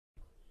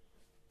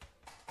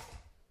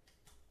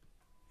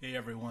Hey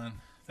everyone,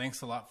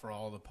 thanks a lot for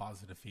all the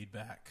positive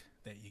feedback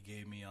that you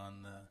gave me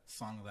on the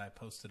song that I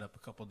posted up a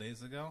couple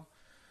days ago.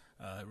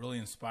 It really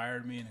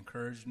inspired me and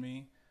encouraged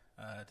me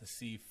to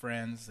see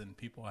friends and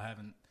people I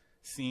haven't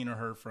seen or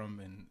heard from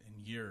in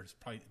years,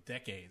 probably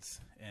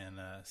decades, and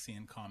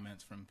seeing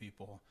comments from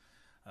people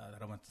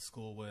that I went to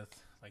school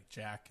with, like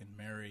Jack and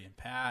Mary and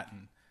Pat,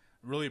 and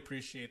really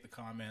appreciate the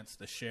comments,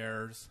 the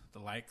shares, the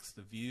likes,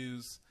 the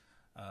views.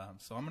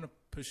 So I'm going to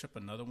push up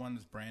another one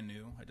that's brand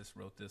new. I just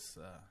wrote this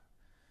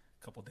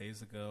a couple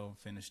days ago,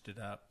 finished it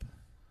up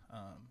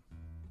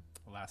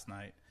last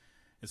night.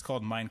 It's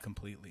called Mind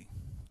Completely.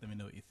 Let me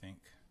know what you think.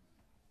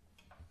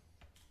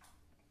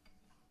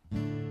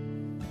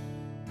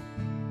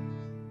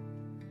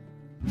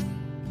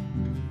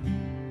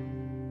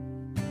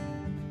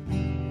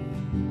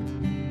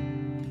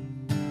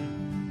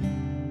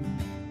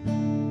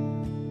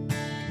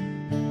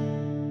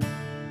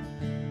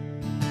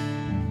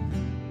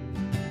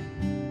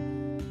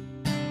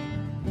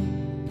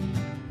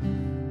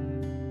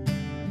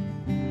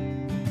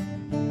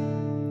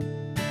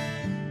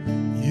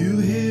 You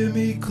hear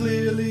me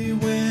clearly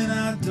when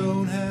I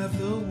don't have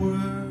the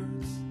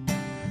words.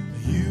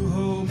 You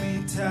hold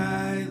me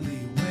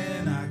tightly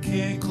when I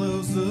can't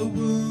close the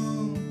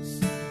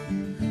wounds.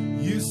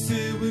 You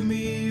sit with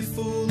me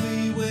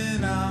fully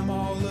when I'm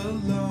all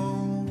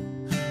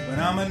alone. When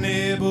I'm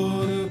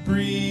unable to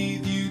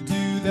breathe, you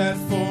do that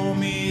for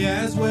me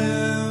as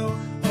well.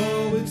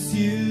 Oh, it's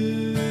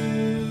you,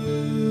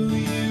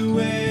 you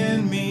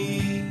and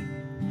me.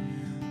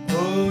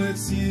 Oh,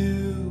 it's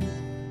you.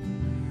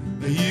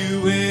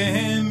 You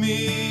and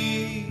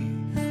me,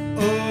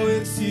 oh,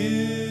 it's you,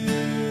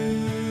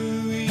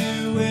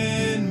 you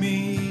and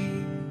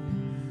me.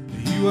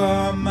 You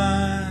are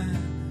mine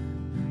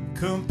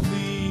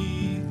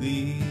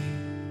completely.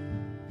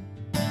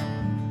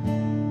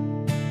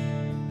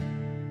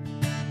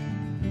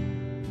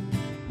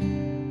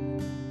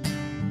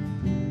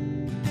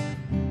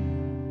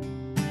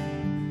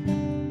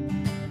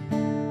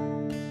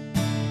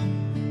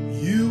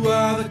 You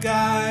are the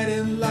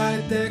guiding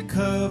light that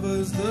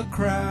covers the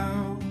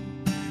crowd.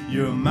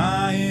 You're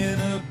my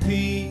inner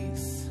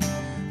peace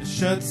that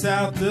shuts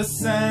out the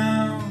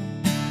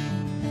sound.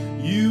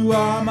 You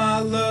are my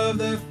love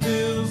that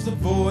fills the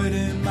void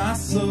in my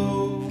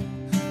soul.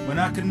 When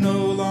I can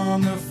no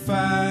longer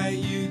fight,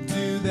 you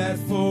do that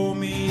for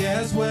me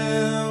as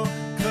well.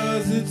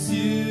 'Cause it's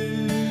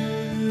you,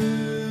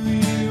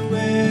 you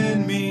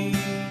and me.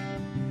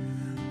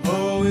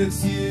 Oh,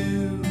 it's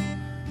you.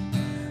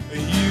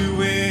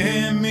 You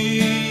and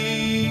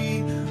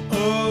me,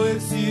 oh,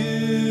 it's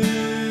you,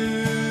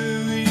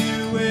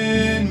 you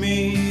and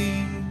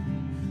me.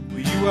 Well,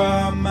 you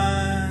are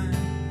mine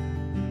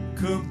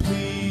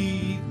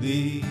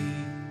completely.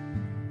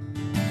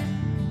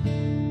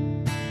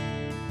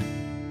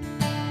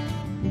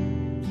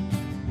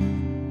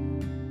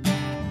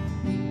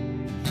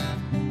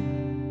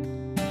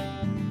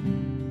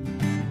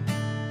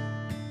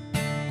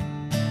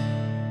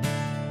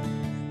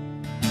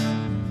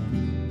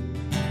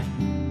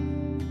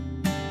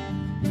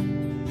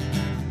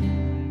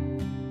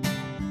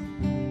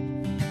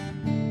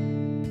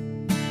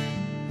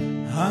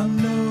 I'm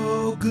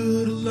no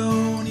good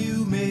alone,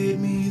 you made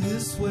me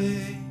this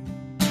way.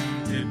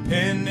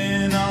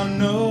 Depending on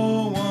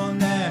no one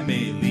that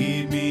may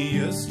lead me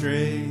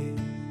astray.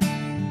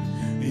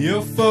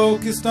 You're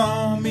focused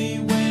on me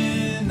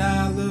when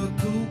I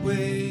look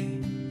away.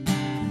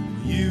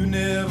 You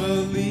never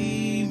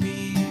leave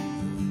me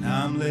when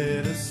I'm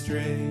led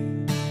astray.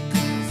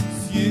 'Cause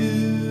it's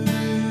you,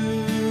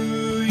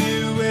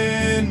 you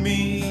and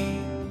me.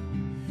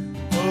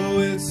 Oh,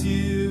 it's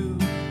you.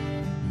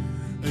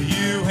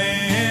 You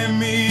and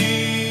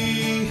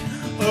me,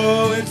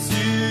 oh, it's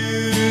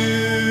you,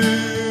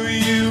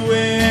 you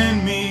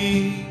and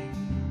me,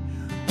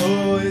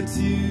 oh, it's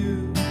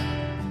you,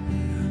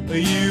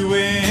 you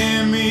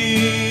and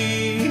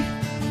me,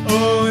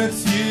 oh,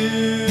 it's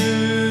you,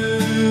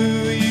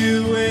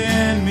 you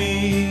and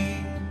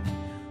me,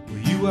 well,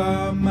 you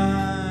are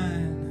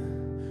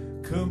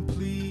mine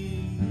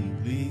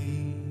completely.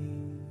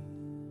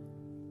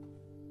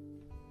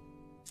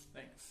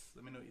 Thanks.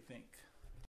 Let me know what you think.